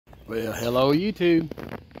Well, hello YouTube.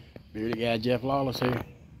 Bearded Guy Jeff Lawless here.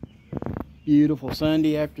 Beautiful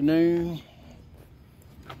Sunday afternoon.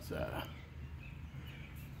 It's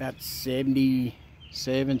about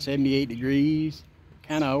 77, 78 degrees.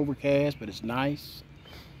 Kind of overcast, but it's nice.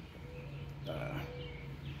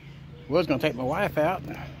 Was going to take my wife out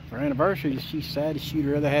for her anniversary. She decided she'd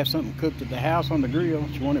rather have something cooked at the house on the grill.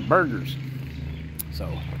 She wanted burgers. So,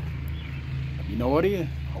 you know what it is?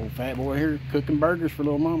 Old fat boy here cooking burgers for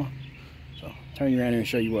little mama. So, turn you around here and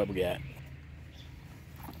show you what we got.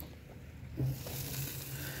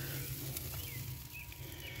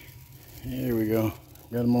 There we go.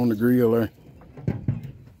 Got them on the grill there.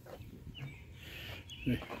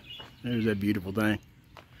 There's that beautiful thing.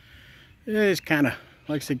 Yeah, it's kind of,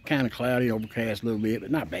 like I said, kind of cloudy, overcast a little bit, but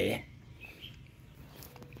not bad.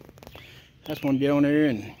 I just want to get on there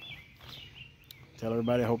and tell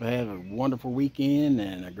everybody I hope they have a wonderful weekend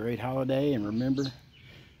and a great holiday. And remember,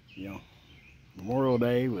 Memorial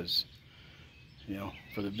Day was,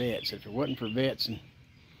 for the vets. If it wasn't for vets and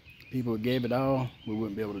people who gave it all, we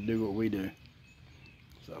wouldn't be able to do what we do.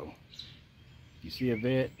 So, if you see a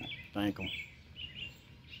vet, thank them.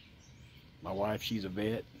 My wife, she's a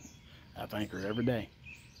vet. I thank her every day.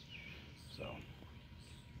 So,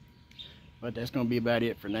 but that's going to be about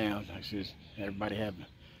it for now. I says, everybody have a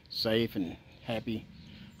safe and happy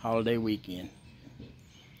holiday weekend.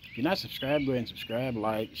 If you're not subscribed, go ahead and subscribe,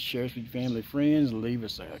 like, share us with your family, friends, leave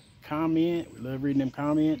us a comment. We love reading them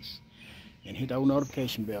comments. And hit the old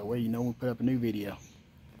notification bell where you know when we put up a new video.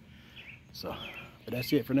 So, but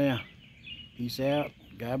that's it for now. Peace out.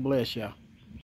 God bless y'all.